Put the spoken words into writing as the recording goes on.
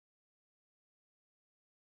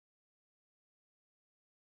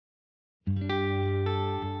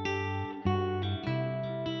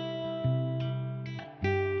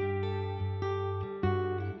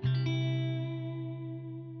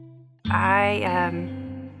I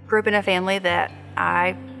grew up in a family that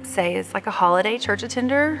I say is like a holiday church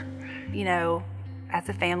attender. You know, as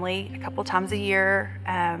a family, a couple times a year.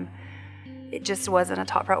 It just wasn't a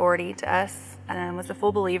top priority to us. Was a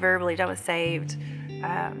full believer, believed I was saved,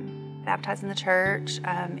 baptized in the church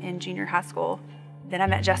in junior high school. Then I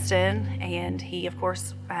met Justin, and he, of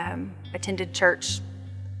course, attended church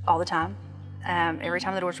all the time. Every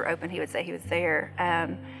time the doors were open, he would say he was there.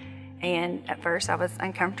 And at first I was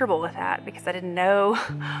uncomfortable with that because I didn't know,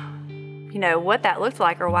 what that looked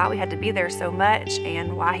like or why we had to be there so much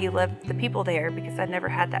and why he loved the people there, because I'd never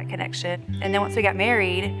had that connection. And then once we got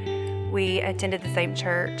married, we attended the same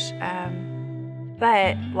church.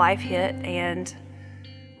 But life hit and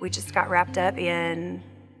we just got wrapped up in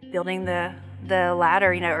building the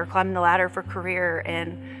ladder, or climbing the ladder for career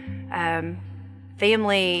and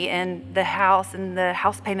family and the house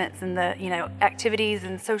payments and the activities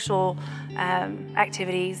and social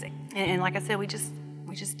activities, and like I said, we just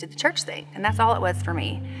did the church thing, and that's all it was for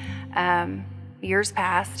me. Years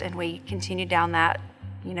passed and we continued down that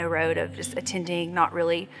road of just attending, not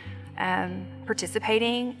really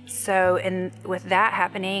participating. So, and with that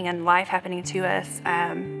happening and life happening to us,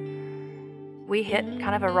 we hit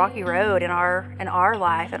kind of a rocky road in our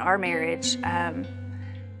life and our marriage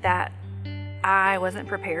that I wasn't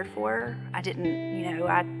prepared for. I didn't,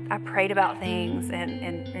 I prayed about things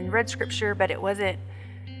and read scripture, but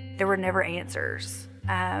there were never answers.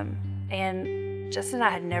 And Justin and I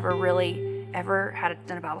had never really ever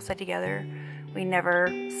done a Bible study together. We never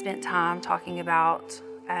spent time talking about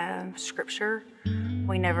scripture.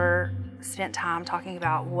 We never spent time talking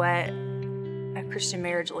about what a Christian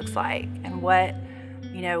marriage looks like and what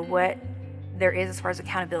there is as far as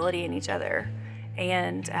accountability in each other.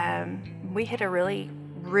 And we hit a really,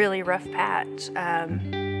 really rough patch.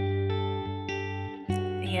 And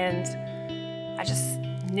I just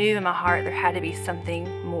knew in my heart there had to be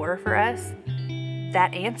something more for us.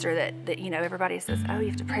 That answer that everybody says, oh, you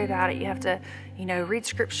have to pray about it, you have to read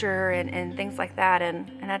scripture and things like that, and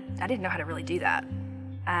I didn't know how to really do that,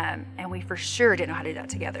 and we for sure didn't know how to do that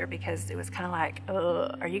together, because it was kind of like,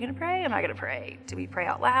 are you gonna pray, am I gonna pray, do we pray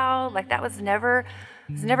out loud? Like that was never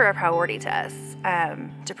a priority to us,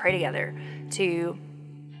 to pray together, to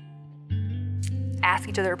ask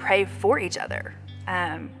each other to pray for each other.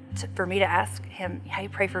 For me to ask him, hey,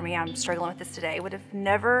 pray for me, I'm struggling with this today, would have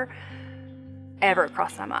never ever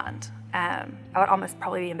crossed my mind. I would almost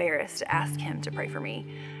probably be embarrassed to ask him to pray for me.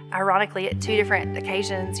 Ironically, at 2 different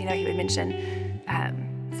occasions, he would mention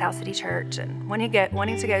South City Church and wanting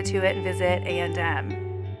to go to it and visit.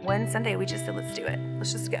 And one Sunday we just said, let's do it.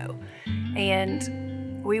 Let's just go.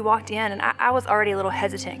 And we walked in, and I was already a little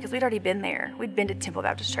hesitant because we'd already been there. We'd been to Temple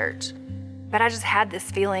Baptist Church. But I just had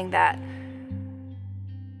this feeling that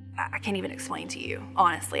I can't even explain to you,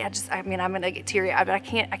 honestly. I'm going to get teary-eyed, but I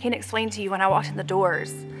can't explain to you when I walked in the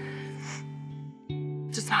doors.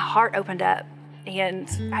 Just my heart opened up, and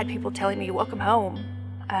I had people telling me, welcome home.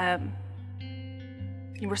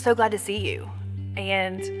 We're so glad to see you.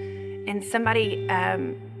 And somebody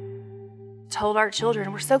told our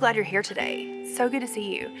children, we're so glad you're here today. So good to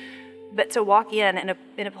see you. But to walk in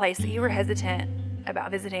a place that you were hesitant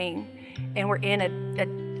about visiting, and we're in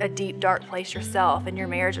a deep, dark place yourself, and your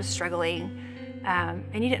marriage was struggling, and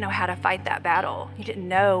you didn't know how to fight that battle. You didn't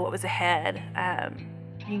know what was ahead.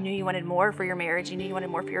 You knew you wanted more for your marriage. You knew you wanted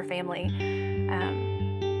more for your family.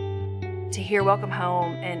 To hear welcome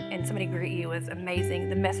home and somebody greet you was amazing.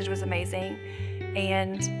 The message was amazing.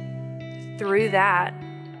 And through that,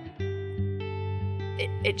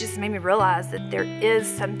 it just made me realize that there is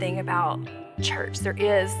something about church.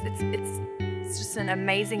 It's just an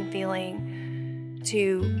amazing feeling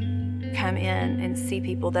to come in and see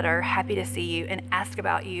people that are happy to see you and ask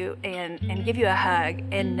about you and give you a hug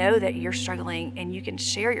and know that you're struggling and you can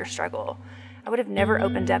share your struggle. I would have never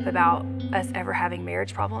opened up about us ever having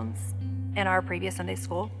marriage problems in our previous Sunday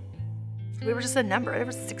school. We were just a number. There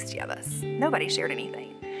were 60 of us. Nobody shared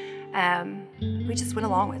anything. We just went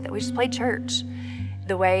along with it. We just played church.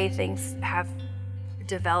 The way things have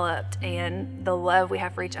developed and the love we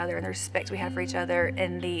have for each other and the respect we have for each other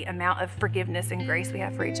and the amount of forgiveness and grace we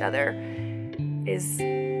have for each other is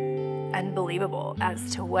unbelievable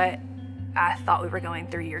as to what I thought we were going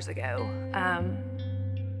through years ago.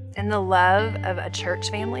 And the love of a church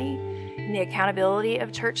family and the accountability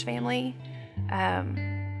of church family, and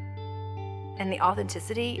the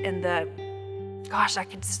authenticity and I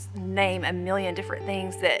could just name a million different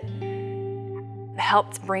things that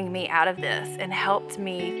helped bring me out of this and helped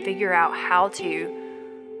me figure out how to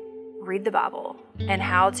read the Bible and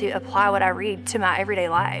how to apply what I read to my everyday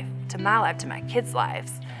life, to my life, to my kids'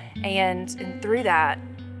 lives. And through that,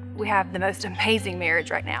 we have the most amazing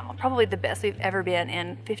marriage right now, probably the best we've ever been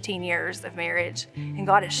in 15 years of marriage. And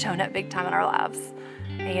God has shown up big time in our lives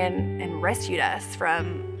and rescued us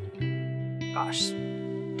from, gosh,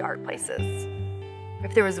 dark places.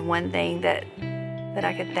 If there was one thing that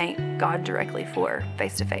I could thank God directly for,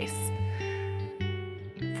 face to face,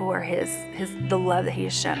 for the love that He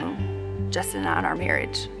has shown Justin and I in our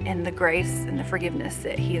marriage, and the grace and the forgiveness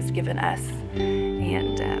that He has given us,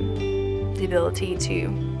 and the ability to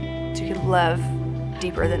love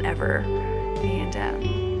deeper than ever, and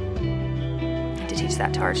to teach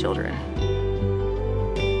that to our children.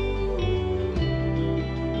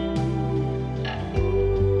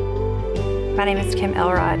 My name is Kim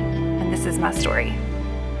Elrod, and this is my story.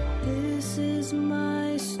 This is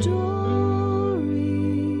my story.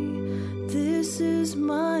 This is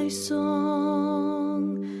my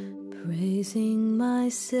song, praising my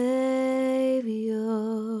Savior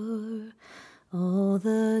all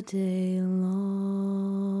the day long.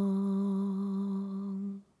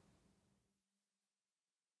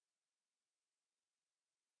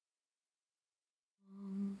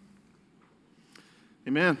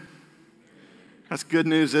 Amen. That's good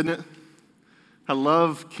news, isn't it? I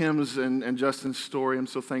love Kim's and Justin's story. I'm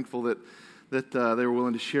so thankful that they were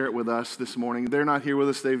willing to share it with us this morning. They're not here with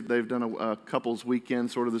us. They've done a couples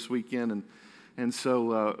weekend sort of this weekend, and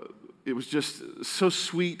so it was just so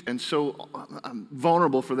sweet and so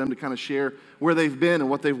vulnerable for them to kind of share where they've been and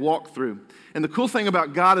what they've walked through. And the cool thing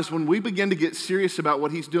about God is when we begin to get serious about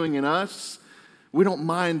what He's doing in us, we don't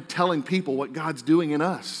mind telling people what God's doing in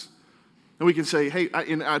us. And we can say, hey,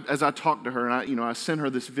 as I talked to her, and I sent her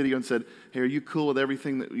this video and said, hey, are you cool with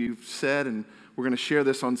everything that you've said? And we're going to share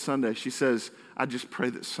this on Sunday. She says, I just pray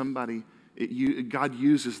that God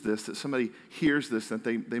uses this, that somebody hears this, that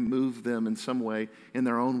they move them in some way in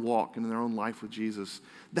their own walk and in their own life with Jesus.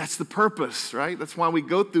 That's the purpose, right? That's why we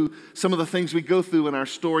go through some of the things we go through in our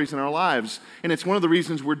stories in our lives. And it's one of the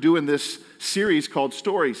reasons we're doing this series called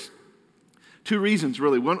Stories. Two reasons,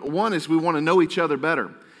 really. One is we want to know each other better.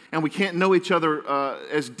 And we can't know each other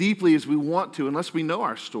as deeply as we want to unless we know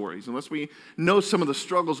our stories, unless we know some of the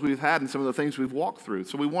struggles we've had and some of the things we've walked through.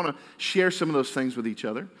 So we want to share some of those things with each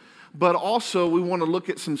other. But also we want to look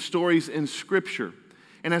at some stories in Scripture.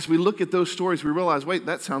 And as we look at those stories, we realize, wait,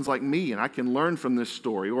 that sounds like me, and I can learn from this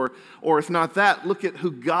story. Or if not that, look at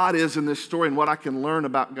who God is in this story and what I can learn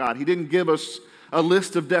about God. He didn't give us a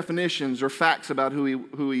list of definitions or facts about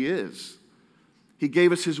who he is. He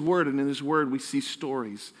gave us His Word, and in His Word we see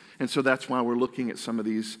stories. And so that's why we're looking at some of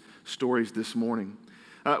these stories this morning.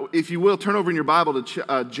 If you will, turn over in your Bible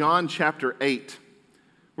to John chapter 8.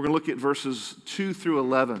 We're going to look at verses 2 through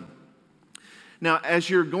 11. Now, as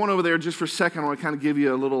you're going over there, just for a second, I want to kind of give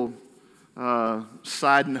you a little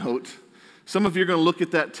side note. Some of you are going to look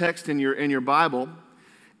at that text in your Bible,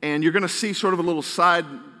 and you're going to see sort of a little side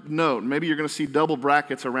note. Maybe you're going to see double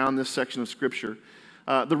brackets around this section of Scripture.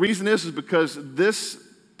 The reason is because this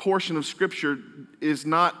portion of Scripture is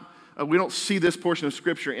not, we don't see this portion of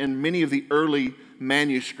Scripture in many of the early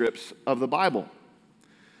manuscripts of the Bible.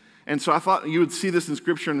 And so I thought you would see this in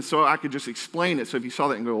Scripture, and so I could just explain it. So if you saw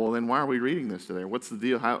that and go, well, then why are we reading this today? What's the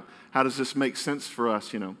deal? How does this make sense for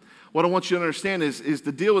us, What I want you to understand is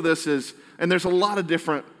the deal with this is, and there's a lot of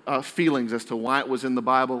different feelings as to why it was in the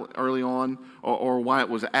Bible early on or why it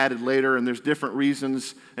was added later, and there's different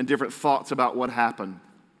reasons and different thoughts about what happened.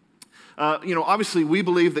 Obviously we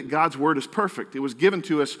believe that God's Word is perfect. It was given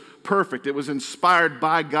to us perfect. It was inspired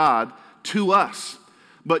by God to us.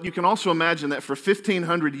 But you can also imagine that for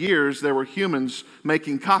 1,500 years there were humans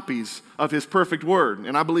making copies of His perfect Word.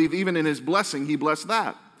 And I believe even in His blessing, He blessed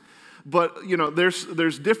that. But,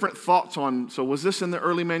 there's different thoughts on, so was this in the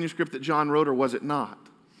early manuscript that John wrote or was it not?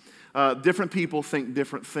 Different people think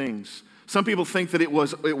different things. Some people think that it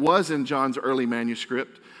was in John's early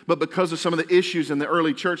manuscript, but because of some of the issues in the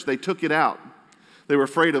early church, they took it out. They were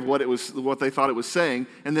afraid of what they thought it was saying,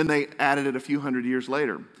 and then they added it a few hundred years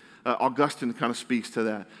later. Augustine kind of speaks to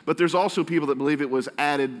that. But there's also people that believe it was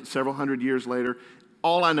added several hundred years later.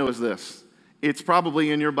 All I know is this. It's probably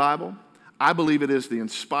in your Bible. I believe it is the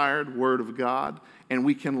inspired Word of God, and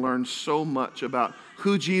we can learn so much about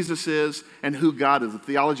who Jesus is and who God is, the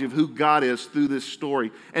theology of who God is through this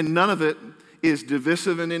story. And none of it is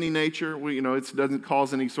divisive in any nature. It doesn't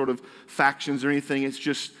cause any sort of factions or anything. It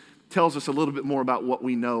just tells us a little bit more about what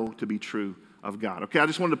we know to be true of God. Okay, I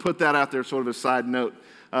just wanted to put that out there, sort of a side note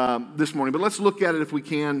this morning. But let's look at it if we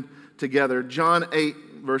can together. John 8,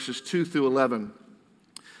 verses 2 through 11.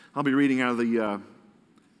 I'll be reading out of the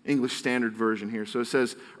English Standard Version here. So it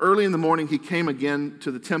says, early in the morning He came again to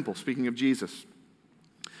the temple, speaking of Jesus.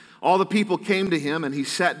 All the people came to Him, and He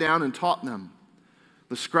sat down and taught them.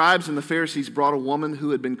 The scribes and the Pharisees brought a woman who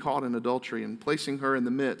had been caught in adultery, and placing her in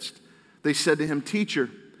the midst, they said to him, "Teacher,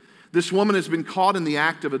 this woman has been caught in the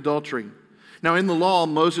act of adultery. Now in the law,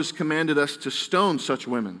 Moses commanded us to stone such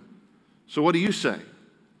women. So what do you say?"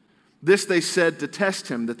 This they said to test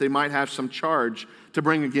him, that they might have some charge to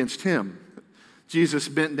bring against him. Jesus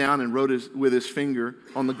bent down and wrote with his finger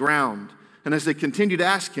on the ground. And as they continued to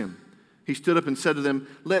ask him, he stood up and said to them,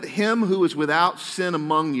 "Let him who is without sin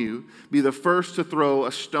among you be the first to throw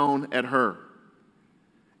a stone at her."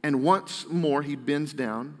 And once more he bends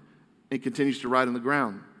down and continues to write on the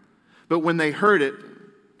ground. But when they heard it,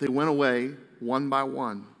 they went away one by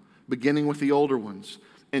one, beginning with the older ones.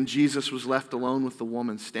 And Jesus was left alone with the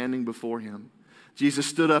woman standing before him. Jesus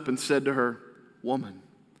stood up and said to her, "Woman,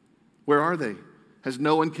 where are they? Has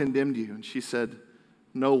no one condemned you?" And she said,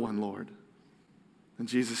 "No one, Lord." And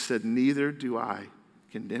Jesus said, "Neither do I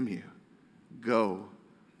condemn you. Go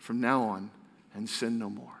from now on and sin no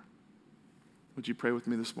more." Would you pray with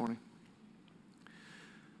me this morning?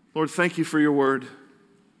 Lord, thank you for your word.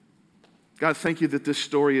 God, thank you that this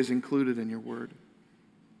story is included in your word.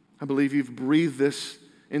 I believe you've breathed this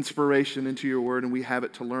inspiration into your word, and we have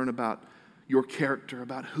it to learn about your character,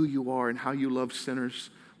 about who you are and how you love sinners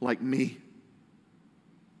like me.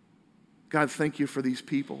 God, thank you for these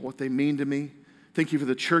people, what they mean to me. Thank you for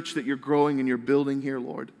the church that you're growing and you're building here,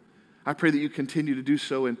 Lord. I pray that you continue to do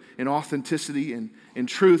so in authenticity and in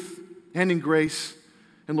truth and in grace.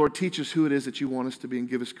 And Lord, teach us who it is that you want us to be and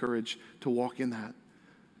give us courage to walk in that.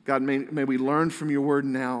 God, may we learn from your word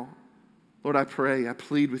now. Lord, I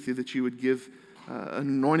plead with you that you would give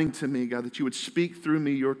anointing to me, God, that you would speak through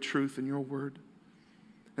me your truth and your word.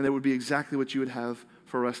 And that would be exactly what you would have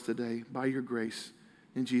for us today by your grace.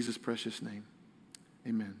 In Jesus' precious name,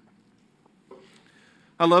 amen.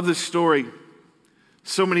 I love this story.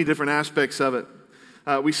 So many different aspects of it.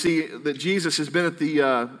 We see that Jesus has been at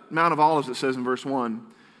the Mount of Olives, it says in verse 1.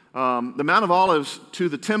 The Mount of Olives to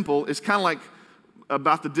the temple is kind of like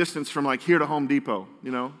about the distance from like here to Home Depot,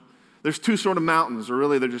 you know. There's two sort of mountains, or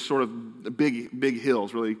really they're just sort of big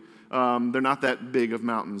hills, really. They're not that big of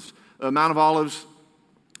mountains. Mount of Olives,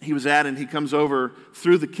 he was at, and he comes over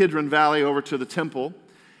through the Kidron Valley over to the temple.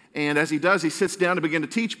 And as he does, he sits down to begin to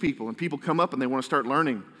teach people. And people come up and they want to start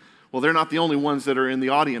learning. Well, they're not the only ones that are in the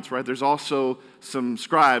audience, right? There's also some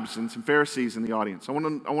scribes and some Pharisees in the audience. I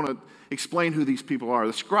want to explain who these people are.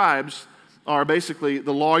 The scribes are basically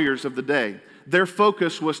the lawyers of the day. Their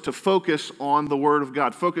focus was to focus on the Word of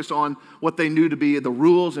God, focus on what they knew to be the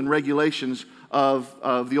rules and regulations of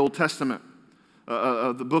the Old Testament,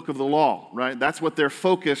 of the book of the law, right? That's what their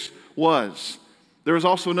focus was. There was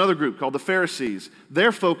also another group called the Pharisees.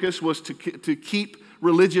 Their focus was to keep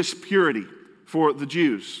religious purity for the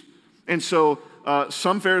Jews. And so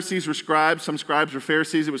some Pharisees were scribes, some scribes were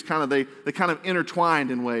Pharisees. It was kind of, they kind of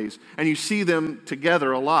intertwined in ways. And you see them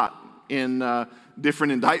together a lot in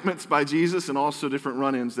different indictments by Jesus and also different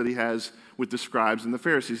run-ins that he has with the scribes and the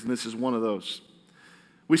Pharisees. And this is one of those.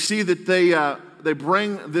 We see that they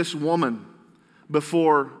bring this woman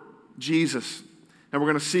before Jesus. And we're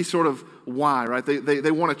going to see sort of why, right?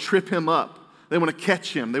 They want to trip him up. They want to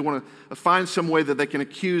catch him. They want to find some way that they can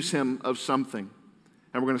accuse him of something.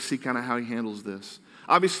 And we're going to see kind of how he handles this.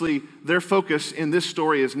 Obviously, their focus in this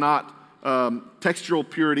story is not textual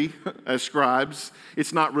purity as scribes.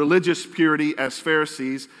 It's not religious purity as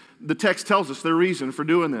Pharisees. The text tells us their reason for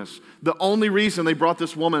doing this. The only reason they brought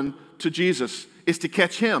this woman to Jesus is to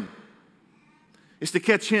catch him. It's to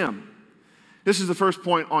catch him. This is the first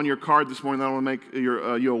point on your card this morning that I want to make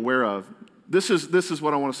you aware of. This is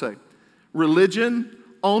what I want to say. Religion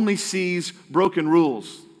only sees broken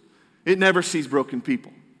rules. It never sees broken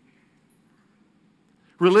people.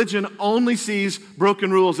 Religion only sees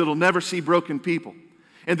broken rules. It'll never see broken people.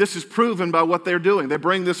 And this is proven by what they're doing. They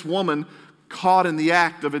bring this woman caught in the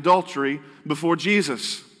act of adultery before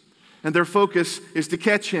Jesus. And their focus is to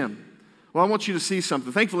catch him. Well, I want you to see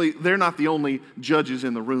something. Thankfully, they're not the only judges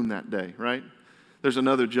in the room that day, right? There's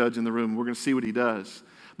another judge in the room. We're going to see what he does.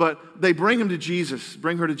 But they bring him to Jesus,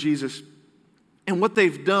 bring her to Jesus. And what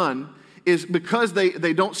they've done is because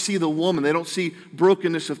they don't see the woman, they don't see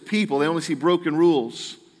brokenness of people, they only see broken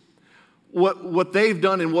rules. What they've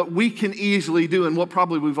done and what we can easily do, and what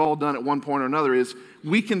probably we've all done at one point or another, is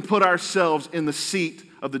we can put ourselves in the seat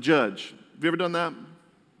of the judge. Have you ever done that?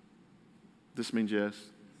 This means yes.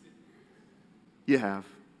 You have.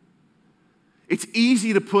 It's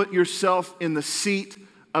easy to put yourself in the seat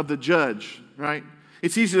of the judge, right?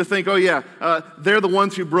 It's easy to think, oh yeah, they're the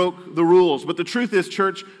ones who broke the rules. But the truth is,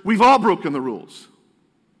 church, we've all broken the rules.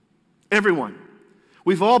 Everyone.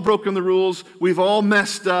 We've all broken the rules. We've all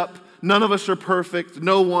messed up. None of us are perfect.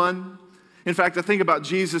 No one. In fact, I think about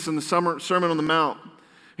Jesus in the Sermon on the Mount.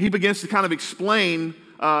 He begins to kind of explain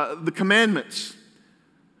the commandments.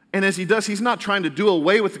 And as he does, he's not trying to do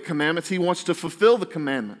away with the commandments. He wants to fulfill the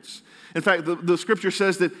commandments. In fact, the scripture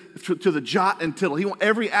says that to the jot and tittle, he wants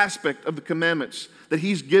every aspect of the commandments that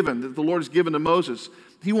he's given, that the Lord has given to Moses,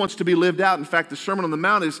 he wants to be lived out. In fact, the Sermon on the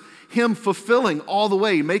Mount is him fulfilling all the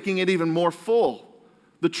way, making it even more full,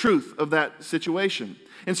 the truth of that situation.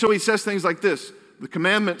 And so he says things like this. The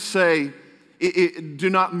commandments say, do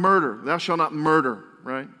not murder. Thou shalt not murder,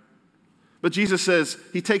 right? But Jesus says,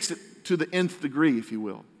 he takes it to the nth degree, if you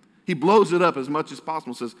will. He blows it up as much as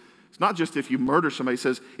possible. Says, it's not just if you murder somebody. He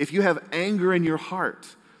says, if you have anger in your heart,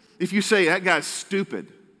 if you say, that guy's stupid,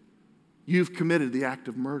 you've committed the act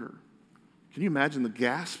of murder. Can you imagine the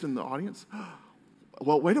gasp in the audience?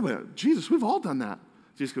 Well, wait a minute. Jesus, we've all done that.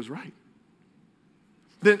 Jesus goes, right.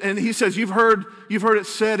 Then, and he says, you've heard it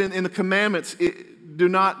said in the commandments, do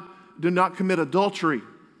not commit adultery.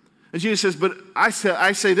 And Jesus says, but I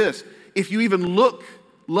say this, if you even look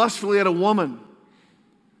lustfully at a woman,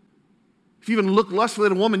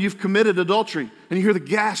 you've committed adultery. And you hear the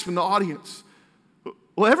gasp in the audience.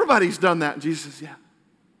 Well, everybody's done that. And Jesus says, yeah.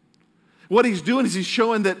 What he's doing is he's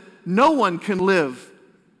showing that no one can live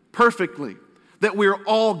perfectly, that we're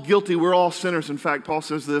all guilty, we're all sinners. In fact, Paul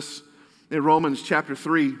says this in Romans chapter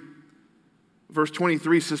 3, verse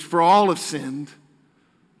 23 says, for all have sinned.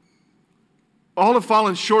 All have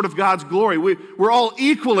fallen short of God's glory. We're all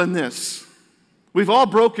equal in this. We've all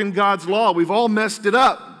broken God's law. We've all messed it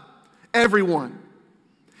up. Everyone.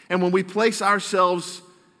 And when we place ourselves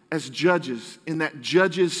as judges in that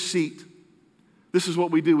judge's seat, this is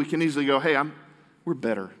what we do. We can easily go, hey, we're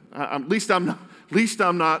better. At least I'm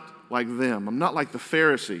not like them. I'm not like the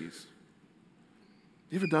Pharisees.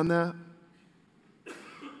 You ever done that?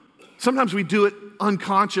 Sometimes we do it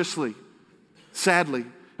unconsciously, sadly.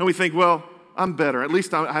 And we think, well, I'm better. At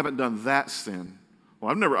least I haven't done that sin.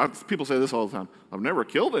 Well, people say this all the time. I've never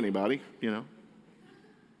killed anybody,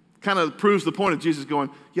 Kind of proves the point of Jesus going,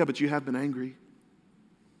 yeah, but you have been angry.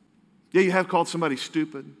 Yeah, you have called somebody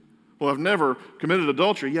stupid. Well, I've never committed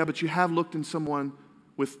adultery. Yeah, but you have looked in someone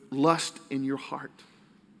with lust in your heart.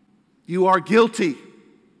 You are guilty.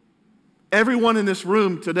 Everyone in this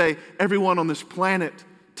room today, everyone on this planet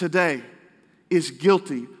today is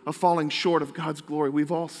guilty of falling short of God's glory.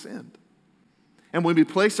 We've all sinned. And when we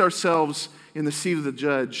place ourselves in the seat of the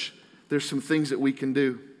judge, there's some things that we can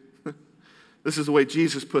do. This is the way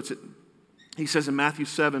Jesus puts it. He says in Matthew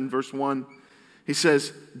 7, verse 1, he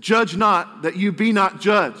says, judge not that you be not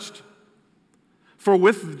judged. For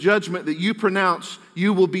with the judgment that you pronounce,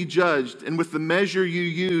 you will be judged. And with the measure you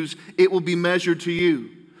use, it will be measured to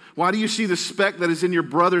you. Why do you see the speck that is in your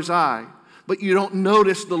brother's eye, but you don't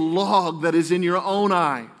notice the log that is in your own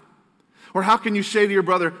eye? Or how can you say to your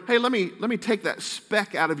brother, hey, let me take that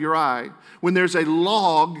speck out of your eye when there's a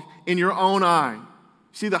log in your own eye?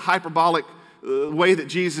 See the hyperbolic way that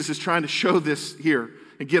Jesus is trying to show this here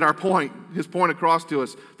and get his point across to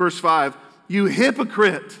us. Verse 5, you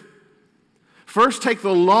hypocrite. First take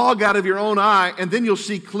the log out of your own eye, and then you'll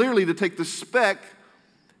see clearly to take the speck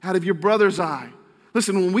out of your brother's eye.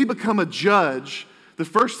 Listen, when we become a judge, the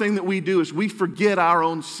first thing that we do is we forget our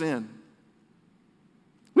own sin.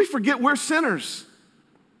 We forget we're sinners.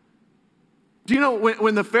 Do you know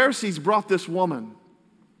when the Pharisees brought this woman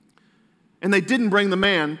and they didn't bring the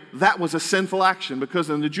man, that was a sinful action because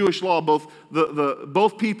in the Jewish law,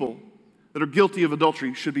 both people that are guilty of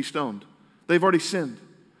adultery should be stoned. They've already sinned.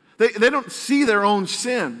 They don't see their own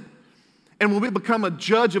sin. And when we become a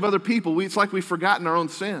judge of other people, it's like we've forgotten our own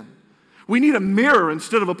sin. We need a mirror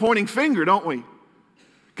instead of a pointing finger, don't we?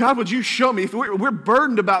 God, would you show me? If we're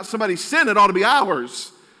burdened about somebody's sin, it ought to be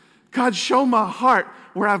ours. God, show my heart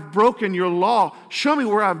where I've broken your law. Show me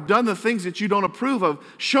where I've done the things that you don't approve of.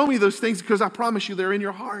 Show me those things because I promise you they're in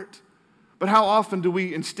your heart. But how often do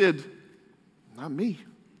we instead, not me,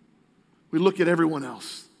 we look at everyone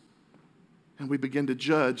else and we begin to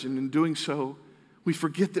judge, and in doing so, we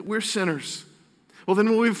forget that we're sinners. Well, then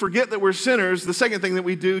when we forget that we're sinners, the second thing that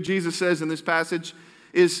we do, Jesus says in this passage,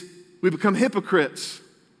 is we become hypocrites.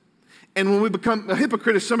 And when we become a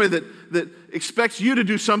hypocrite is somebody that expects you to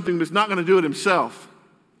do something but is not going to do it himself,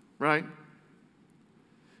 right?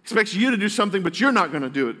 Expects you to do something but you're not going to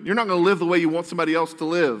do it. You're not going to live the way you want somebody else to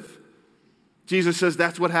live. Jesus says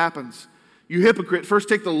that's what happens. You hypocrite, first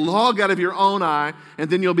take the log out of your own eye, and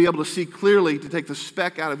then you'll be able to see clearly to take the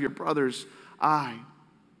speck out of your brother's eye.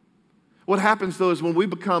 What happens, though, is when we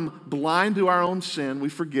become blind to our own sin, we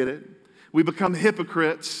forget it. We become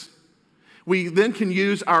hypocrites. We then can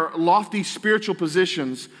use our lofty spiritual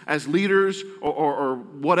positions as leaders or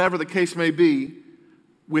whatever the case may be.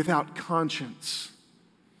 without conscience.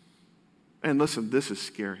 And listen, this is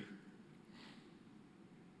scary.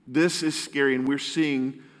 This is scary, and we're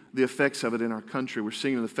seeing the effects of it in our country. We're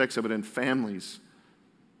seeing the effects of it in families.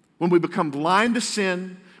 When we become blind to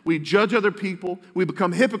sin, we judge other people, we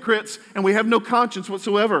become hypocrites, and we have no conscience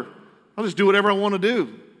whatsoever. I'll just do whatever I want to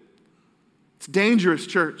do. It's dangerous,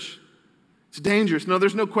 church. It's dangerous. No,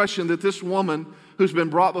 there's no question that this woman who's been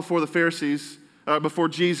brought before the Pharisees, before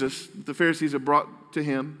Jesus, the Pharisees have brought to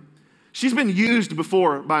him, she's been used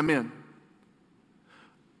before by men.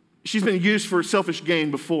 She's been used for selfish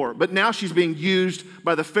gain before, but now she's being used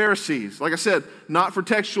by the Pharisees. Like I said, not for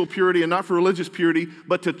textual purity and not for religious purity,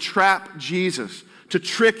 but to trap Jesus, to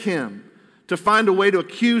trick him, to find a way to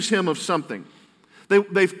accuse him of something.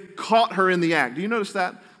 They've caught her in the act. Do you notice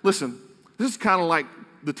that? Listen, this is kind of like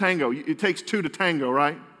the tango. It takes two to tango,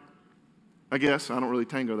 right? I guess. I don't really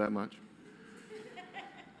tango that much.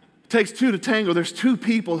 It takes two to tango. There's two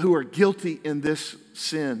people who are guilty in this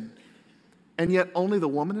sin. And yet only the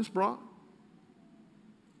woman is brought?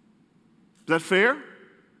 Is that fair?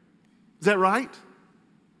 Is that right?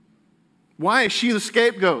 Why is she the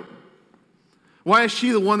scapegoat? Why is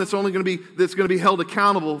she the one that's going to be held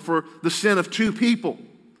accountable for the sin of two people?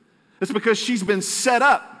 It's because she's been set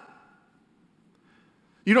up.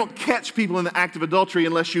 You don't catch people in the act of adultery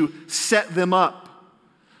unless you set them up.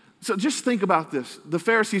 So just think about this. The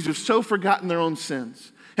Pharisees have so forgotten their own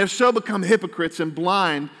sins, have so become hypocrites and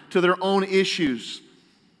blind to their own issues,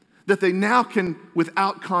 that they now can,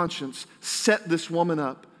 without conscience, set this woman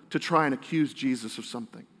up to try and accuse Jesus of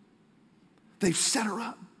something. They've set her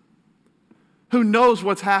up. Who knows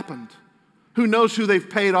what's happened? Who knows who they've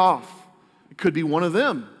paid off? It could be one of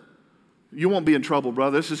them. You won't be in trouble,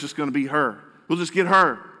 brother. This is just going to be her. We'll just get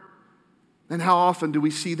her. And how often do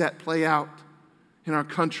we see that play out in our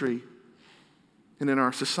country and in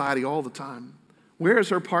our society all the time? Where is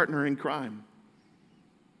her partner in crime?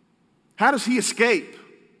 How does he escape?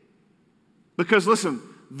 Because listen,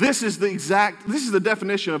 this is the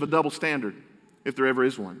definition of a double standard, if there ever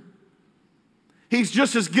is one. He's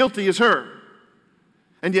just as guilty as her,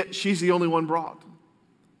 and yet she's the only one brought.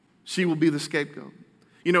 She will be the scapegoat.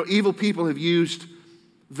 You know, evil people have used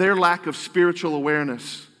their lack of spiritual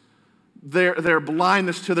awareness, their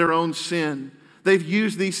blindness to their own sin. They've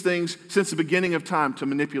used these things since the beginning of time to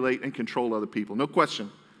manipulate and control other people, no question.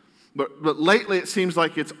 But lately it seems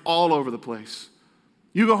like it's all over the place.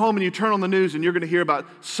 You go home and you turn on the news and you're going to hear about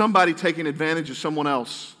somebody taking advantage of someone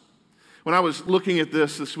else. When I was looking at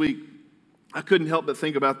this week, I couldn't help but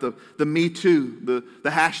think about the Me Too, the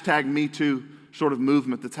hashtag Me Too sort of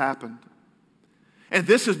movement that's happened. And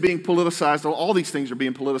this is being politicized. All these things are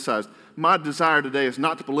being politicized. My desire today is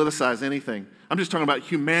not to politicize anything. I'm just talking about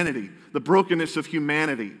humanity, the brokenness of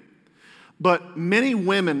humanity. But many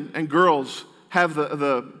women and girls have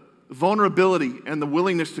the vulnerability and the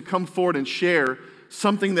willingness to come forward and share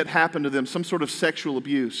something that happened to them, some sort of sexual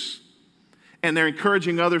abuse. And they're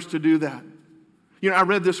encouraging others to do that. You know, I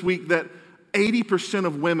read this week that 80%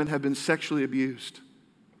 of women have been sexually abused.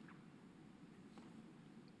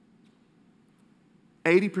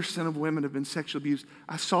 80% of women have been sexually abused.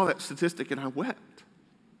 I saw that statistic and I wept.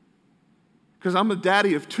 Because I'm the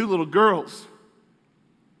daddy of 2 little girls.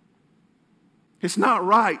 It's not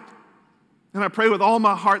right. And I pray with all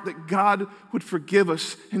my heart that God would forgive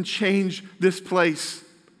us and change this place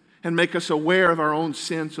and make us aware of our own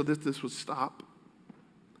sin so that this would stop.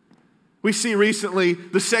 We see recently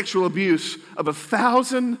the sexual abuse of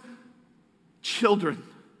 1,000 children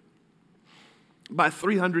by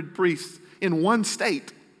 300 priests in one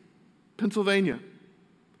state, Pennsylvania.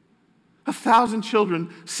 1,000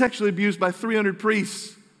 children sexually abused by 300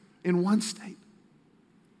 priests in one state.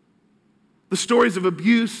 The stories of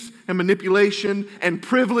abuse and manipulation and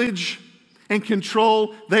privilege and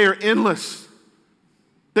control, they are endless.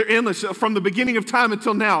 They're endless. From the beginning of time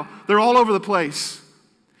until now, they're all over the place.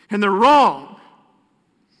 And they're wrong.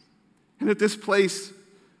 And at this place,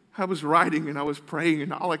 I was writing and I was praying,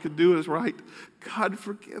 and all I could do is write, God,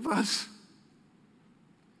 forgive us.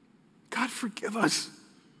 God, forgive us.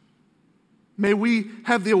 May we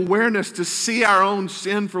have the awareness to see our own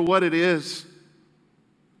sin for what it is.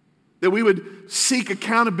 That we would seek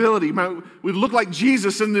accountability. We'd look like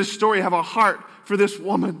Jesus in this story, have a heart for this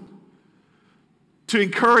woman. To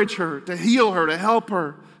encourage her, to heal her, to help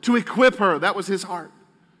her, to equip her. That was his heart.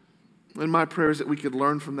 And my prayer is that we could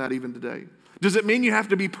learn from that even today. Does it mean you have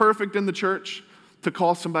to be perfect in the church to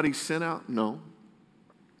call somebody's sin out? No.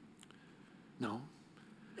 No.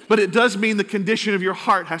 But it does mean the condition of your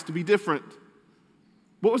heart has to be different.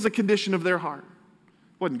 What was the condition of their heart?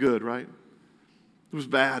 It wasn't good, right? It was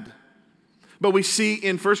bad. But we see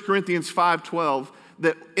in 1 Corinthians 5:12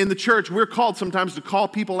 that in the church we're called sometimes to call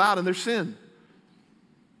people out in their sin.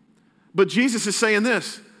 But Jesus is saying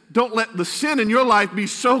this, don't let the sin in your life be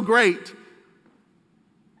so great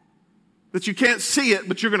that you can't see it,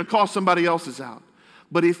 but you're going to call somebody else's out.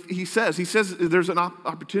 But if he says there's an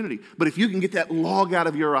opportunity. But if you can get that log out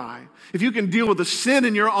of your eye, if you can deal with the sin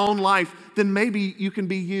in your own life, then maybe you can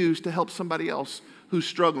be used to help somebody else who's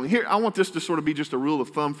struggling. Here, I want this to sort of be just a rule of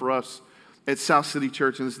thumb for us at South City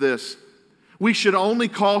Church, and it's this. We should only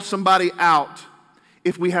call somebody out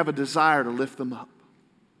if we have a desire to lift them up.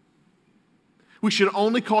 We should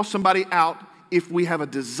only call somebody out if we have a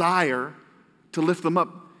desire to lift them up.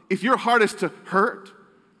 If your heart is to hurt,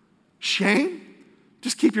 shame,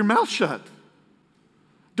 just keep your mouth shut.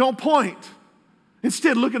 Don't point.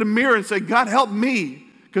 Instead, look at a mirror and say, God, help me,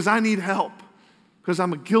 because I need help, because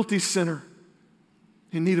I'm a guilty sinner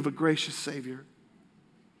in need of a gracious Savior.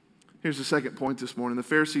 Here's the second point this morning. The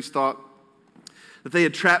Pharisees thought that they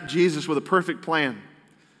had trapped Jesus with a perfect plan.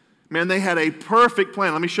 Man, they had a perfect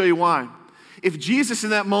plan. Let me show you why. If Jesus in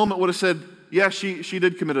that moment would have said, yeah, she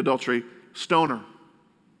did commit adultery, stone her.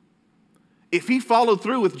 If he followed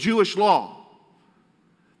through with Jewish law,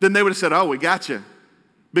 then they would have said, oh, we got you.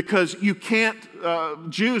 Because you can't,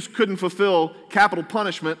 Jews couldn't fulfill capital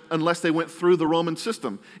punishment unless they went through the Roman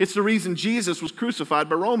system. It's the reason Jesus was crucified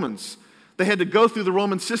by Romans. They had to go through the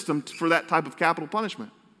Roman system for that type of capital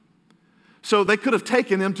punishment. So they could have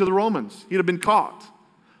taken him to the Romans. He'd have been caught.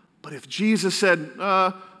 But if Jesus said,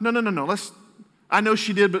 no, I know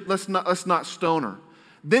she did, but let's not stone her,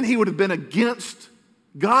 then he would have been against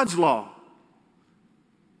God's law.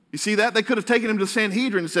 You see that? They could have taken him to the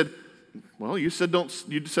Sanhedrin and said, well, you said don't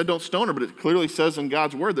stone her, but it clearly says in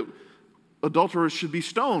God's word that adulterers should be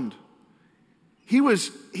stoned. He was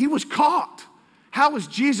caught. How is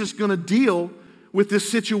Jesus going to deal with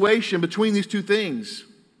this situation between these two things?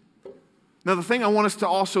 Now, the thing I want us to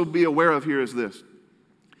also be aware of here is this.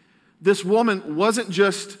 This woman wasn't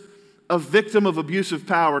just a victim of abusive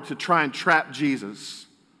power to try and trap Jesus.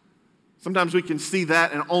 Sometimes we can see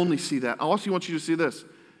that and only see that. I also want you to see this.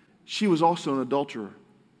 She was also an adulterer.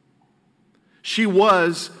 She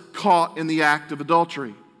was caught in the act of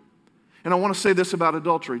adultery. And I want to say this about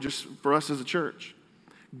adultery, just for us as a church.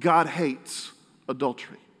 God hates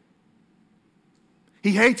adultery.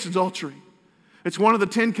 He hates adultery. It's one of the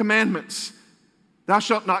 10 commandments. Thou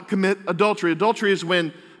shalt not commit adultery. Adultery is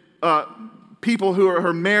when people who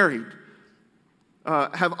are married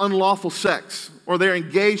have unlawful sex, or they're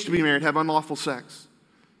engaged to be married, have unlawful sex.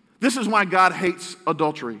 This is why God hates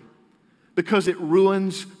adultery, because it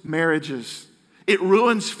ruins marriages. It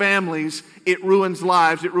ruins families. It ruins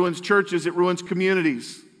lives. It ruins churches. It ruins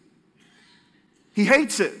communities. He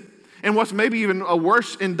hates it. And what's maybe even a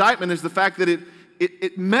worse indictment is the fact that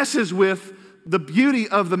it messes with the beauty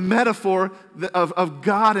of the metaphor of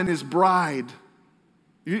God and his bride.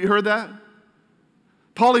 You heard that?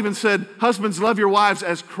 Paul even said, husbands, love your wives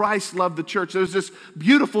as Christ loved the church. There's this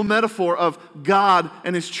beautiful metaphor of God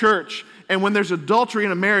and his church. And when there's adultery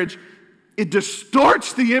in a marriage, it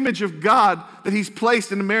distorts the image of God that he's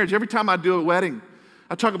placed in a marriage. Every time I do a wedding,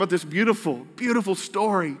 I talk about this beautiful, beautiful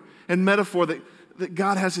story and metaphor that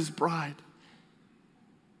God has his bride.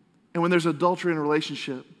 And when there's adultery in a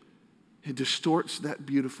relationship, it distorts that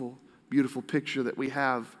beautiful, beautiful picture that we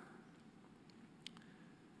have.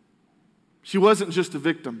 She wasn't just a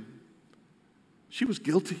victim. She was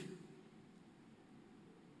guilty.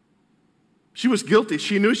 She was guilty.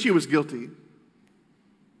 She knew she was guilty.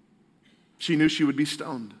 She knew she would be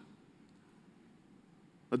stoned.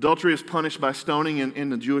 Adultery is punished by stoning in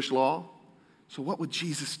the Jewish law. So what would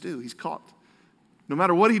Jesus do? He's caught. No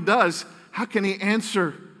matter what he does, how can he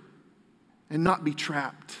answer and not be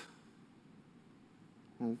trapped?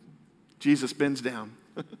 Well, Jesus bends down.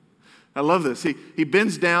 I love this. He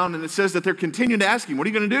bends down, and it says that they're continuing to ask him, what are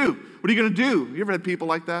you going to do? What are you going to do? You ever had people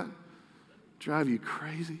like that? Drive you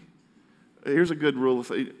crazy. Here's a good rule.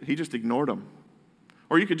 He just ignored them.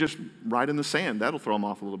 Or you could just write in the sand. That'll throw him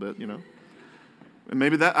off a little bit, you know. And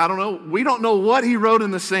maybe that, I don't know. We don't know what he wrote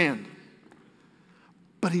in the sand.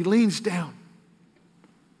 But he leans down.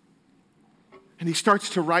 And he starts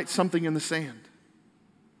to write something in the sand.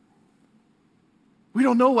 We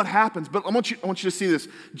don't know what happens, but I want you to see this.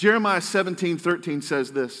 Jeremiah 17:13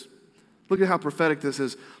 says this. Look at how prophetic this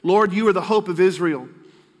is. Lord, you are the hope of Israel.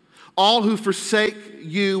 All who forsake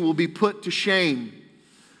you will be put to shame.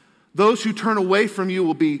 Those who turn away from you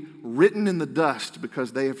will be written in the dust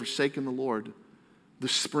because they have forsaken the Lord, the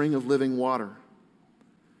spring of living water.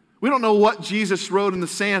 We don't know what Jesus wrote in the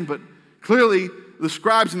sand, but clearly the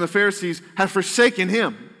scribes and the Pharisees have forsaken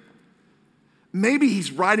him. Maybe he's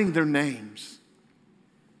writing their names.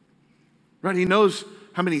 right? He knows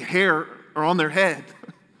how many hair are on their head.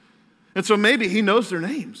 And so maybe he knows their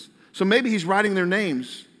names. So maybe he's writing their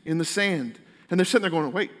names in the sand. And they're sitting there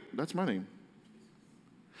going, wait, that's my name.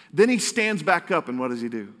 Then he stands back up, and what does he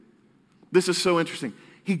do? This is so interesting.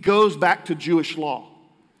 He goes back to Jewish law.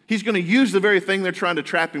 He's going to use the very thing they're trying to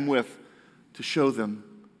trap him with to show them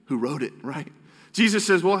who wrote it, right? Jesus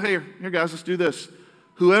says, well, here guys, let's do this.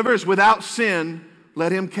 Whoever is without sin,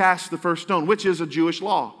 let him cast the first stone, which is a Jewish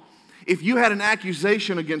law. If you had an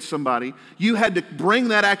accusation against somebody, you had to bring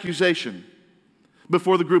that accusation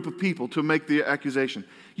before the group of people to make the accusation.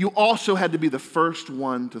 You also had to be the first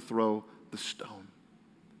one to throw the stone.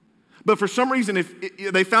 But for some reason,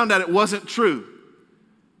 if they found out it wasn't true,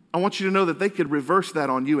 I want you to know that they could reverse that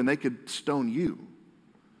on you and they could stone you.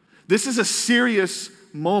 This is a serious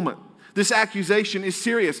moment. This accusation is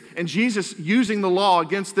serious. And Jesus using the law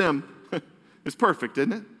against them is perfect,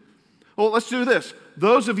 isn't it? Well, let's do this.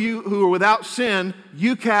 Those of you who are without sin,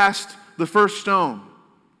 you cast the first stone.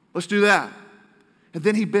 Let's do that. And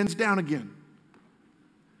then he bends down again.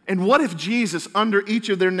 And what if Jesus, under each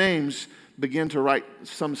of their names, began to write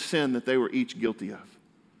some sin that they were each guilty of?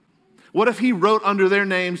 What if he wrote under their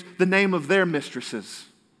names the name of their mistresses,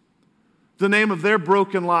 the name of their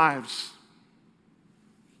broken lives?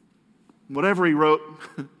 Whatever he wrote,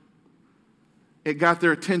 it got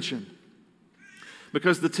their attention.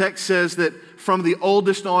 Because the text says that from the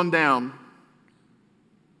oldest on down,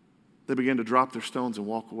 they began to drop their stones and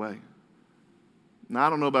walk away. Now, I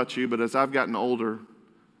don't know about you, but as I've gotten older,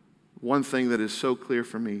 one thing that is so clear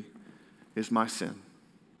for me is my sin.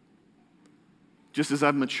 Just as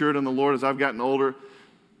I've matured in the Lord, as I've gotten older,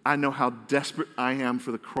 I know how desperate I am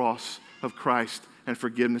for the cross of Christ and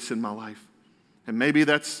forgiveness in my life. And maybe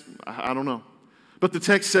that's, I don't know. But the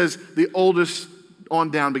text says the oldest on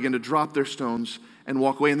down began to drop their stones and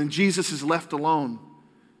walk away. And then Jesus is left alone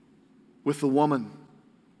with the woman.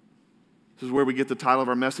 This is where we get the title of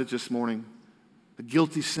our message this morning. A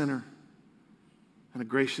guilty sinner and a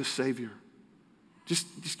gracious Savior. Just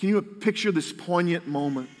can you picture this poignant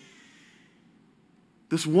moment?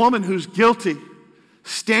 This woman who's guilty,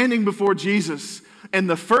 standing before Jesus, and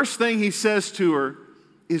the first thing he says to her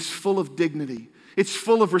is full of dignity. It's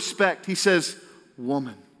full of respect. He says,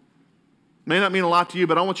 woman. May not mean a lot to you,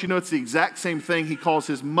 but I want you to know it's the exact same thing he calls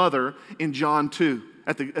his mother in John 2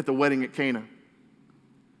 at the wedding at Cana.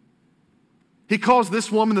 He calls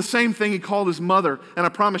this woman the same thing he called his mother, and I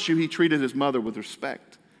promise you he treated his mother with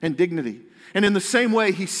respect and dignity. And in the same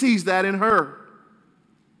way, he sees that in her.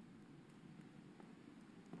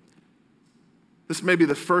 This may be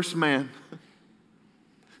the first man.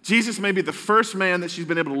 Jesus may be the first man that she's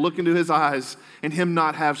been able to look into his eyes and him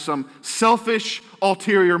not have some selfish,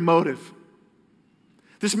 ulterior motive.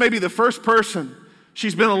 This may be the first person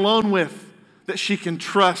she's been alone with that she can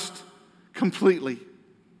trust completely.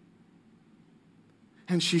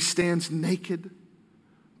 And she stands naked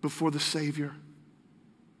before the Savior.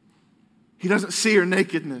 He doesn't see her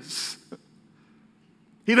nakedness.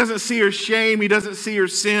 He doesn't see her shame. He doesn't see her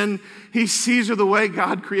sin. He sees her the way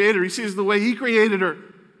God created her. He sees her the way He created her.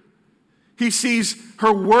 He sees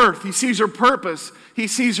her worth. He sees her purpose. He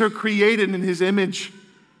sees her created in His image.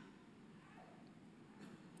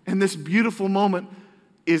 And this beautiful moment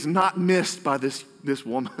is not missed by this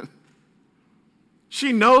woman.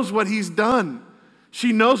 She knows what He's done.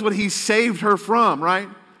 She knows what He's saved her from, right?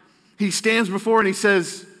 He stands before her and He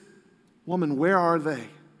says, woman, where are they?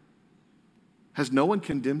 Has no one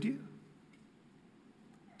condemned you?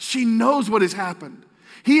 She knows what has happened.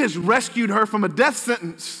 He has rescued her from a death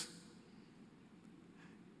sentence.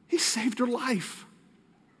 He saved her life.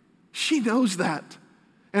 She knows that.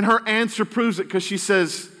 And her answer proves it because she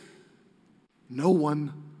says, no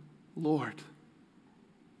one, Lord.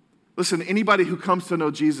 Listen, anybody who comes to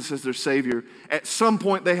know Jesus as their Savior, at some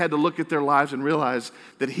point they had to look at their lives and realize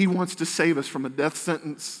that He wants to save us from a death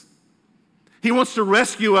sentence. He wants to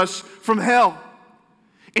rescue us from hell.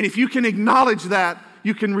 And if you can acknowledge that,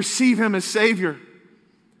 you can receive Him as Savior.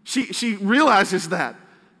 She realizes that.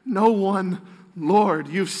 No one, Lord,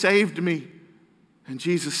 you've saved me. And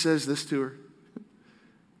Jesus says this to her.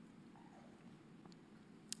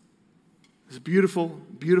 This beautiful,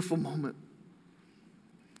 beautiful moment.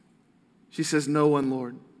 She says, no one,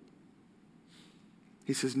 Lord.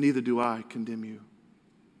 He says, neither do I condemn you.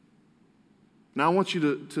 Now, I want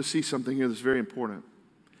you to see something here that's very important.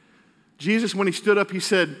 Jesus, when He stood up, He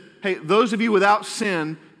said, hey, those of you without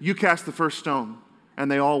sin, you cast the first stone. And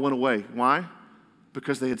they all went away. Why?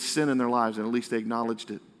 Because they had sin in their lives, and at least they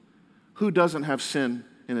acknowledged it. Who doesn't have sin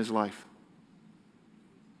in his life?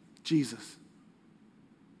 Jesus.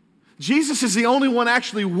 Jesus is the only one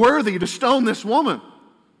actually worthy to stone this woman.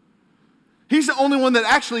 He's the only one that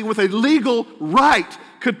actually, with a legal right,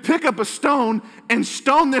 could pick up a stone and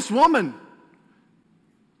stone this woman.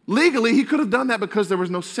 Legally, he could have done that because there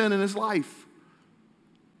was no sin in his life.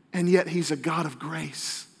 And yet, he's a God of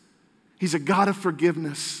grace. He's a God of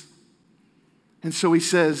forgiveness. And so he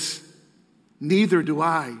says, neither do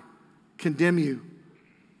I condemn you.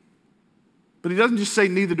 But he doesn't just say,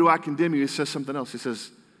 neither do I condemn you. He says something else. He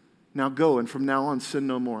says, now go, and from now on, sin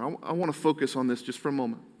no more. I want to focus on this just for a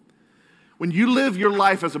moment. When you live your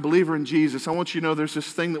life as a believer in Jesus, I want you to know there's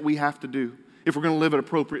this thing that we have to do if we're going to live it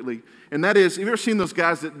appropriately. And that is, have you ever seen those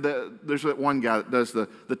guys there's that one guy that does the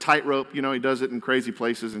tightrope, he does it in crazy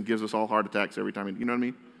places and gives us all heart attacks every time, you know what I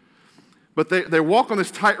mean? But they walk on this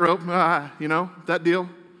tightrope, that deal.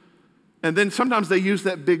 And then sometimes they use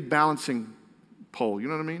that big balancing pole, you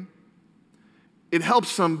know what I mean? It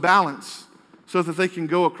helps them balance so that they can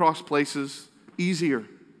go across places easier.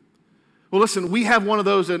 Well, listen, we have one of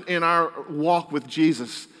those in our walk with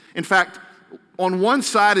Jesus. In fact, on one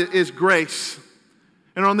side is grace,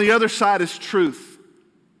 and on the other side is truth.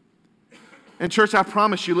 And church, I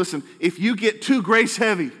promise you, listen, if you get too grace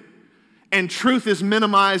heavy and truth is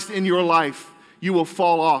minimized in your life, you will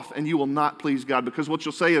fall off and you will not please God, because what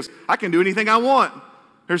you'll say is, I can do anything I want.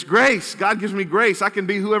 There's grace. God gives me grace. I can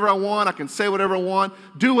be whoever I want. I can say whatever I want,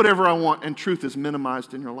 do whatever I want, and truth is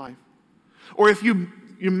minimized in your life. Or if you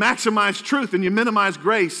maximize truth and you minimize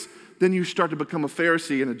grace, then you start to become a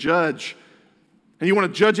Pharisee and a judge. And you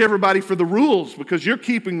want to judge everybody for the rules because you're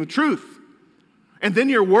keeping the truth. And then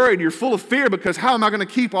you're worried, you're full of fear because how am I going to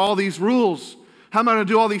keep all these rules? How am I going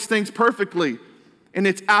to do all these things perfectly? And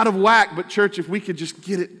it's out of whack. But church, if we could just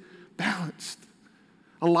get it balanced,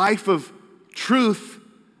 a life of truth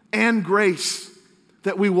and grace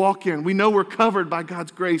that we walk in. We know we're covered by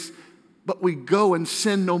God's grace, but we go and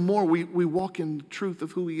sin no more. We walk in the truth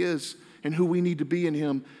of who He is and who we need to be in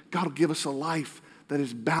Him. God will give us a life that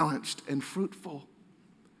is balanced and fruitful.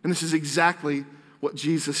 And this is exactly what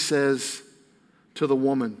Jesus says to the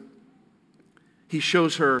woman. He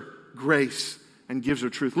shows her grace and gives her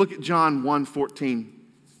truth. Look at John 1:14. It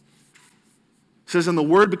says, and the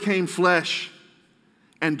Word became flesh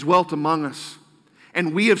and dwelt among us.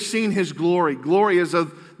 And we have seen His glory. Glory is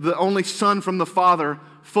of the only Son from the Father,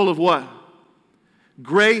 full of what?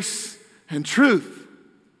 Grace and truth.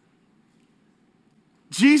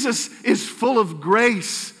 Jesus is full of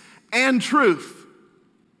grace and truth.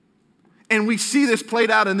 And we see this played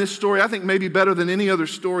out in this story, I think maybe better than any other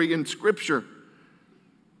story in Scripture.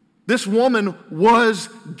 This woman was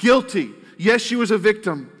guilty. Yes, she was a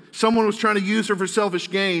victim. Someone was trying to use her for selfish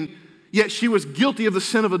gain. Yet she was guilty of the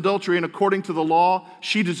sin of adultery, and according to the law,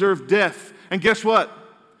 she deserved death. And guess what?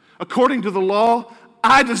 According to the law,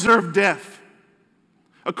 I deserve death.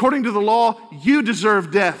 According to the law, you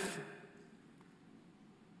deserve death.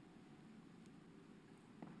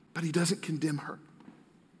 But He doesn't condemn her.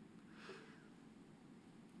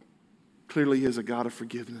 Clearly, He is a God of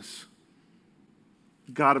forgiveness,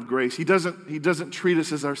 God of grace. He doesn't treat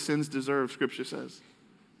us as our sins deserve, Scripture says.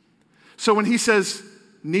 So when He says,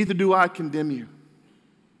 neither do I condemn you,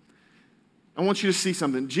 I want you to see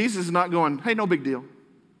something. Jesus is not going, hey, no big deal.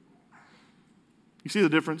 You see the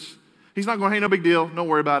difference? He's not going, hey, no big deal, don't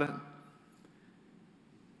worry about it.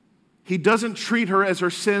 He doesn't treat her as her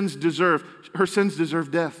sins deserve. Her sins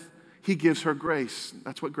deserve death. He gives her grace.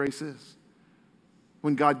 That's what grace is.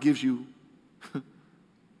 When God gives you,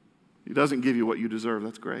 He doesn't give you what you deserve.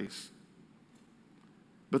 That's grace.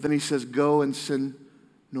 But then He says, go and sin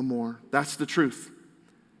no more. That's the truth.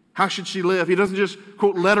 How should she live? He doesn't just,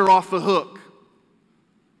 quote, let her off the hook.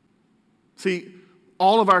 See,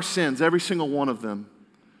 all of our sins, every single one of them,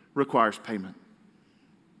 requires payment.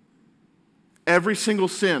 Every single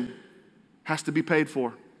sin has to be paid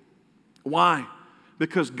for. Why?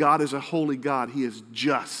 Because God is a holy God. He is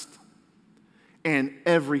just. And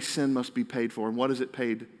every sin must be paid for. And what is it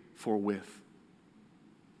paid for with?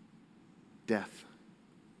 Death.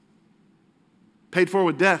 Paid for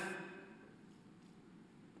with death.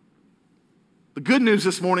 The good news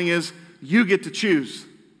this morning is you get to choose.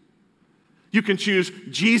 You can choose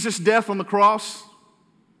Jesus' death on the cross.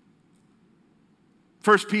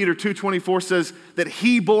 1 Peter 2:24 says that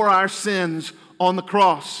He bore our sins on the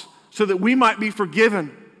cross so that we might be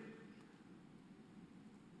forgiven.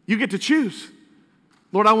 You get to choose.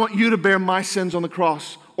 Lord, I want you to bear my sins on the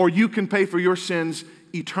cross, or you can pay for your sins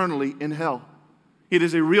eternally in hell. It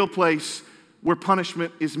is a real place where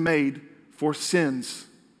punishment is made for sins.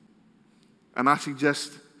 And I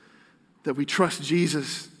suggest that we trust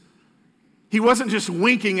Jesus. He wasn't just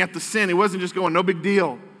winking at the sin. He wasn't just going, no big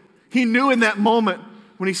deal. He knew in that moment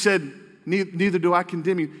when He said, neither do I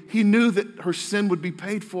condemn you. He knew that her sin would be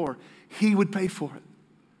paid for. He would pay for it.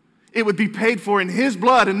 It would be paid for in His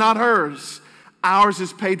blood and not hers. Ours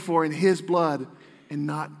is paid for in His blood and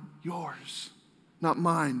not yours, not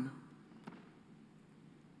mine.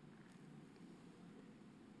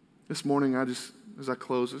 This morning, as I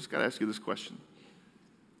close, I just got to ask you this question.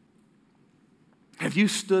 Have you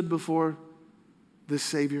stood before this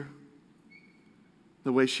Savior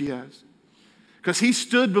the way she has? Because she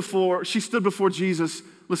stood before Jesus,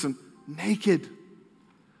 listen, naked,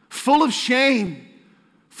 full of shame,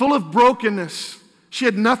 full of brokenness. She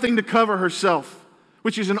had nothing to cover herself,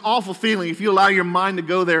 which is an awful feeling. If you allow your mind to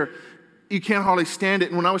go there, you can't hardly stand it.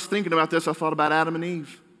 And when I was thinking about this, I thought about Adam and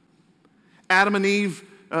Eve. Adam and Eve,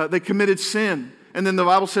 they committed sin. And then the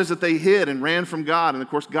Bible says that they hid and ran from God. And of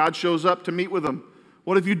course, God shows up to meet with them.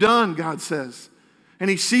 What have you done, God says? And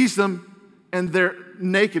He sees them and they're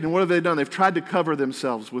naked. And what have they done? They've tried to cover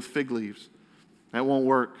themselves with fig leaves. That won't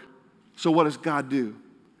work. So what does God do?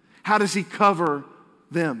 How does He cover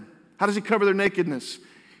them? How does He cover their nakedness?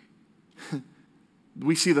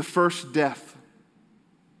 We see the first death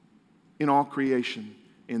in all creation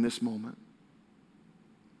in this moment.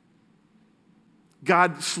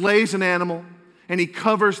 God slays an animal and He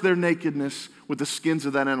covers their nakedness with the skins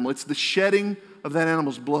of that animal. It's the shedding of that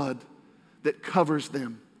animal's blood that covers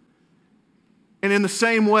them. And in the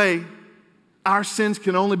same way, our sins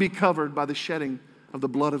can only be covered by the shedding of the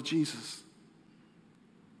blood of Jesus.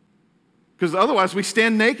 Because otherwise we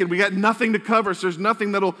stand naked. We got nothing to cover, so there's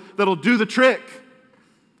nothing that'll do the trick.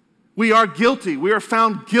 We are guilty. We are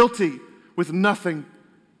found guilty with nothing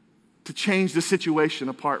to change the situation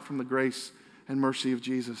apart from the grace and mercy of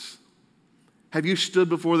Jesus. Have you stood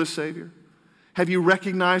before the Savior? Have you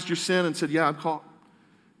recognized your sin and said, yeah, I'm caught.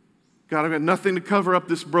 God, I've got nothing to cover up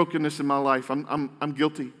this brokenness in my life. I'm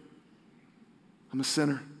guilty. I'm a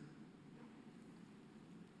sinner.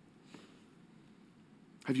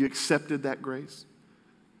 Have you accepted that grace?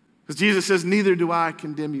 Because Jesus says, neither do I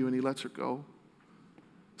condemn you, and He lets her go.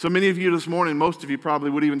 So many of you this morning, most of you probably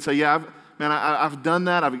would even say, yeah, I've done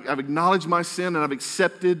that. I've acknowledged my sin, and I've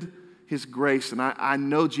accepted His grace, and I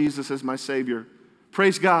know Jesus as my Savior.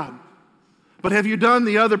 Praise God. But have you done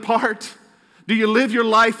the other part? Do you live your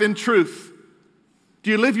life in truth?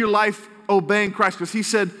 Do you live your life obeying Christ? Because He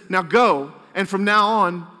said, now go, and from now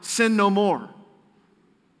on, sin no more.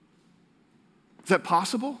 Is that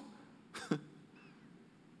possible?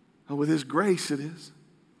 Oh, with His grace, it is.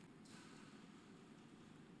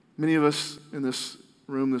 Many of us in this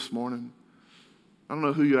room this morning, I don't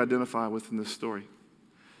know who you identify with in this story.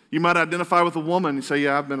 You might identify with a woman and say,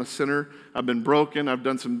 yeah, I've been a sinner. I've been broken. I've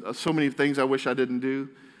done so many things I wish I didn't do.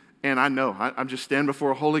 And I know, I'm just standing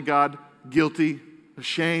before a holy God, guilty,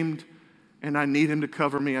 ashamed, and I need Him to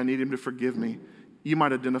cover me. I need Him to forgive me. You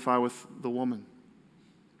might identify with the woman.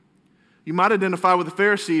 You might identify with the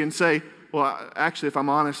Pharisee and say, well, actually, if I'm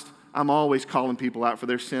honest, I'm always calling people out for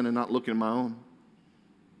their sin and not looking at my own.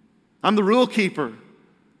 I'm the rule keeper.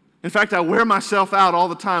 In fact, I wear myself out all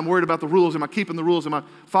the time, worried about the rules. Am I keeping the rules? Am I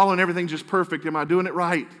following everything just perfect? Am I doing it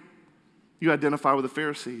right? You identify with the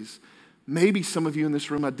Pharisees. Maybe some of you in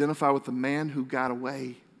this room identify with the man who got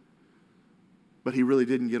away, but he really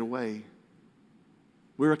didn't get away.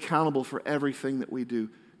 We're accountable for everything that we do.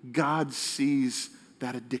 God sees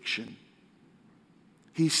that addiction.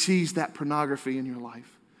 He sees that pornography in your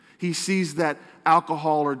life. He sees that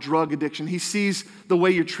alcohol or drug addiction. He sees the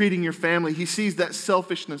way you're treating your family. He sees that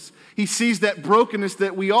selfishness. He sees that brokenness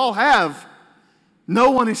that we all have.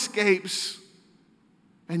 No one escapes.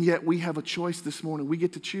 And yet we have a choice this morning. We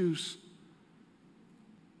get to choose.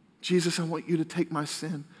 Jesus, I want you to take my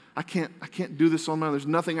sin. I can't do this on my own. There's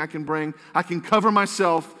nothing I can bring. I can cover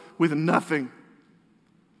myself with nothing.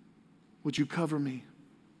 Would you cover me?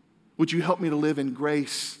 Would you help me to live in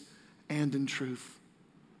grace and in truth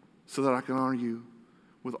so that I can honor you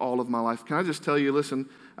with all of my life? Can I just tell you, listen,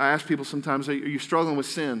 I ask people sometimes, are you struggling with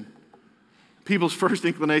sin? People's first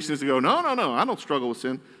inclination is to go, no, I don't struggle with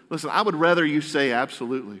sin. Listen, I would rather you say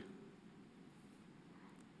absolutely.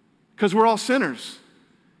 Because we're all sinners.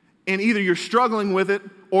 And either you're struggling with it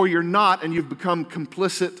or you're not and you've become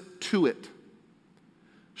complicit to it.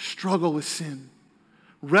 Struggle with sin.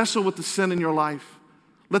 Wrestle with the sin in your life.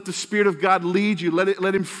 Let the Spirit of God lead you.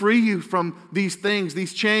 Let Him free you from these things,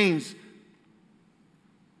 these chains.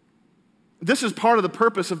 This is part of the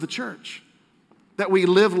purpose of the church. That we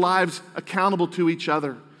live lives accountable to each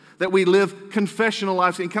other. That we live confessional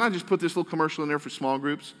lives. And can I just put this little commercial in there for small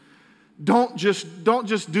groups? Don't just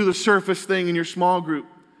do the surface thing in your small group.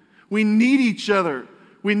 We need each other.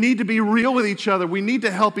 We need to be real with each other. We need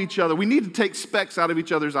to help each other. We need to take specks out of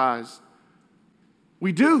each other's eyes.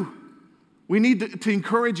 We do. We need to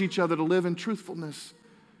encourage each other to live in truthfulness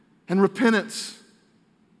and repentance.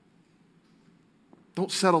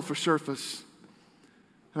 Don't settle for surface.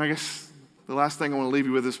 And I guess the last thing I want to leave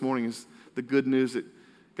you with this morning is the good news that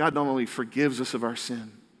God not only forgives us of our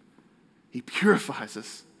sin, He purifies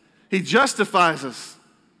us. He justifies us.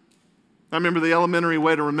 I remember the elementary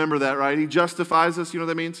way to remember that, right? He justifies us. You know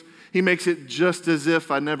what that means? He makes it just as if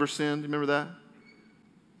I never sinned. You remember that?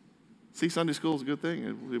 See, Sunday school is a good thing.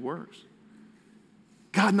 It works.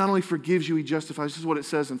 God not only forgives you, He justifies. This is what it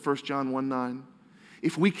says in 1 John 1:9.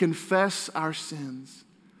 If we confess our sins,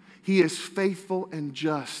 He is faithful and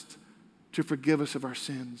just to forgive us of our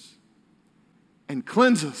sins and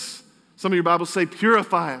cleanse us. Some of your Bibles say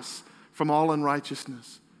purify us from all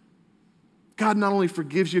unrighteousness. God not only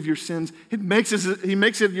forgives you of your sins, He makes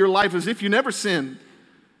it your life as if you never sinned.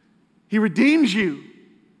 He redeems you.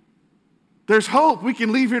 There's hope. We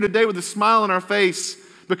can leave here today with a smile on our face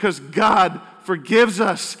because God forgives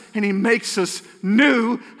us and He makes us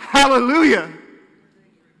new. Hallelujah.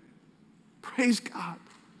 Praise God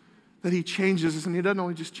that He changes us, and He doesn't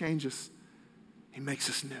only just change us, He makes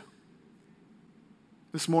us new.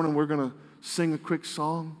 This morning we're going to sing a quick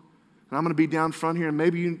song, and I'm going to be down front here, and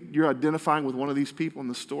maybe you're identifying with one of these people in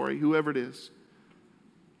the story, whoever it is.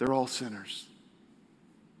 They're all sinners.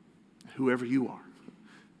 Whoever you are,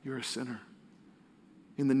 you're a sinner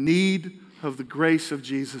in the need of the grace of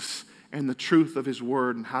Jesus and the truth of His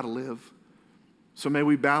word and how to live. So may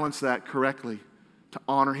we balance that correctly to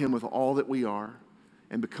honor Him with all that we are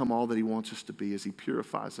and become all that He wants us to be as He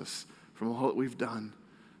purifies us from all that we've done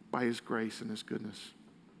by His grace and His goodness.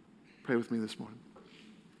 Pray with me this morning.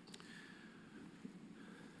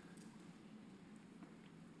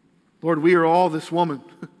 Lord, we are all this woman.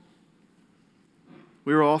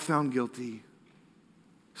 We are all found guilty,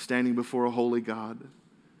 standing before a holy God.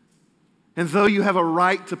 And though you have a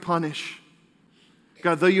right to punish,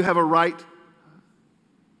 God, though you have a right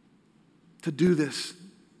to do this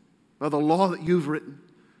by the law that you've written,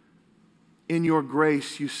 in your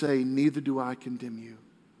grace you say, neither do I condemn you.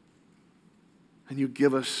 And you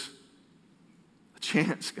give us a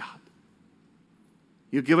chance, God.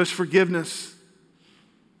 You give us forgiveness,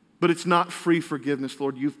 but it's not free forgiveness,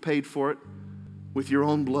 Lord. You've paid for it with your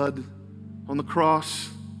own blood on the cross.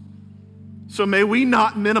 So may we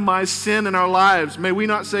not minimize sin in our lives. May we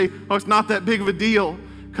not say, oh, it's not that big of a deal,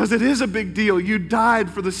 because it is a big deal. You died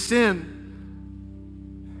for the sin.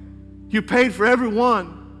 You paid for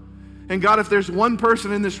everyone. And God, if there's one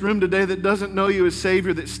person in this room today that doesn't know you as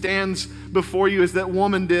Savior, that stands before you as that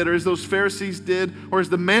woman did, or as those Pharisees did, or as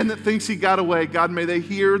the man that thinks he got away, God, may they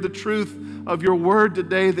hear the truth of your word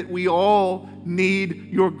today, that we all need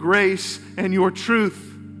your grace and your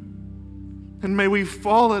truth. And may we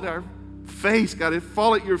fall at our face, God, and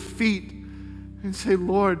fall at your feet and say,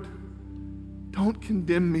 Lord, don't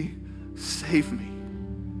condemn me. Save me.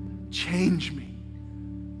 Change me.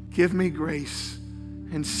 Give me grace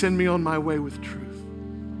and send me on my way with truth,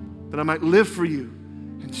 that I might live for you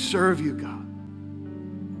and serve you, God.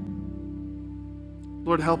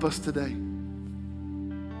 Lord, help us today.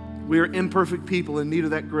 We are imperfect people in need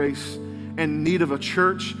of that grace and in need of a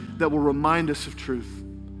church that will remind us of truth.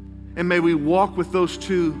 And may we walk with those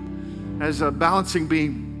two as a balancing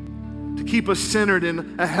beam to keep us centered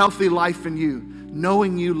in a healthy life in you,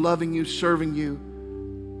 knowing you, loving you, serving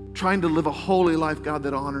you, trying to live a holy life, God,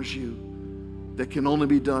 that honors you, that can only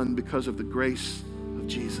be done because of the grace of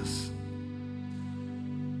Jesus.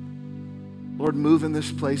 Lord, move in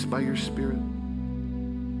this place by your Spirit.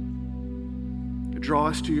 Draw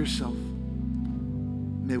us to yourself.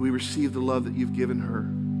 May we receive the love that you've given her.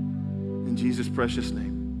 In Jesus' precious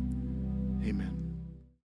name, amen.